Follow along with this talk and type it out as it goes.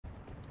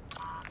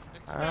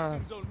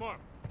Extraction zone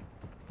marked.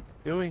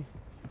 Do we?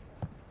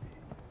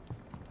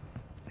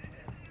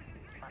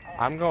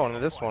 I'm going to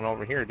this one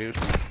over here, dude.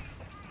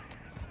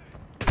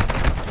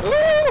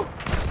 Ooh!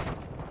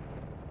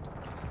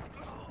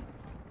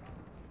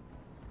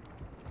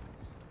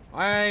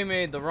 I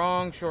made the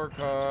wrong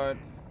shortcut.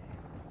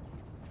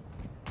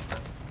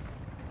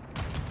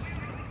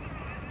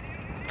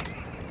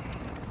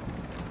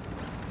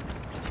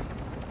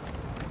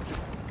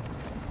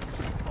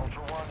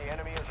 Ultra One, the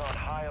enemy is on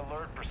high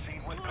alert.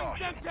 Proceed with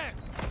caution.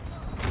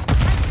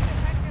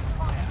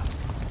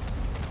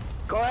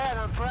 Go ahead,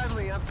 I'm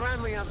friendly, I'm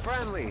friendly, I'm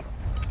friendly.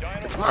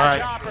 Alright.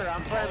 Chopper,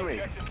 I'm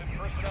friendly.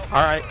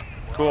 Alright,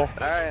 cool.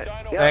 Alright,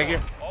 Thank you.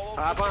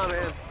 hop on,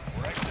 man.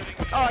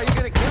 Oh, you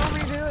gonna kill me,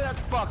 dude? That's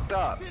fucked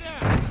up.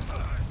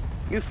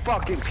 You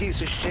fucking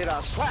piece of shit,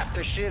 I'll slap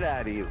the shit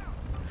out of you.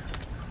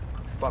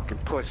 Fucking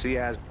pussy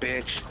ass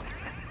bitch.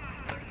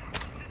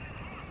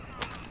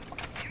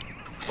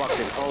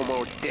 Fucking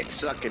homo dick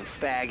sucking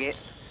faggot.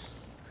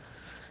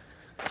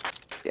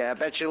 Yeah, I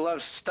bet you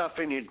love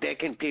stuffing your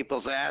dick in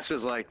people's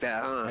asses like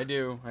that, huh? I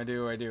do, I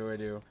do, I do, I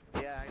do.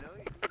 Yeah, I know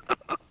you.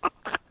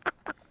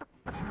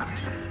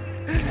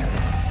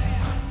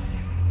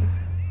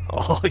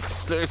 Oh, he's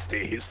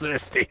thirsty. He's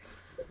thirsty.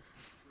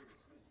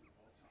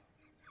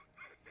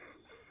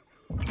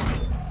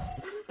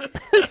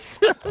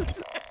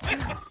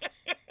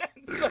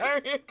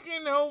 Sorry, I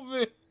can't help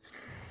it.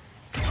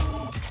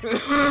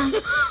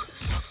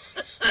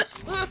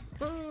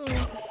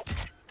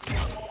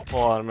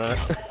 Hold on a minute.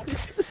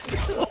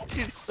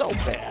 You're so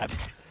bad.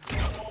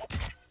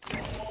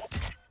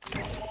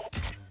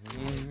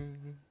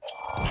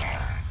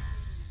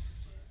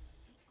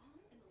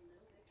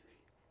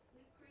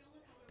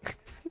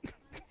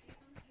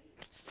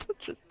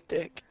 Such a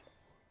dick.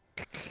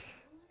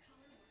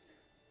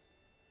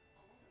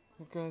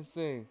 What can I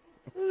say?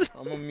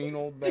 I'm a mean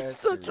old You're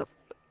such bastard.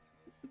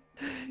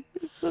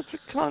 you're such a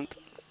cunt.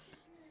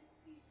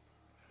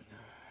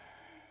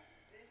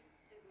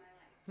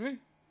 Hmm?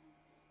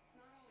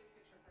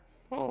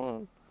 Hold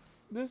on.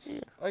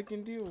 This I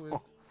can deal with.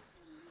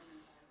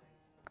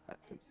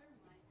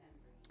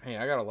 Hey,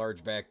 I got a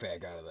large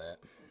backpack out of that.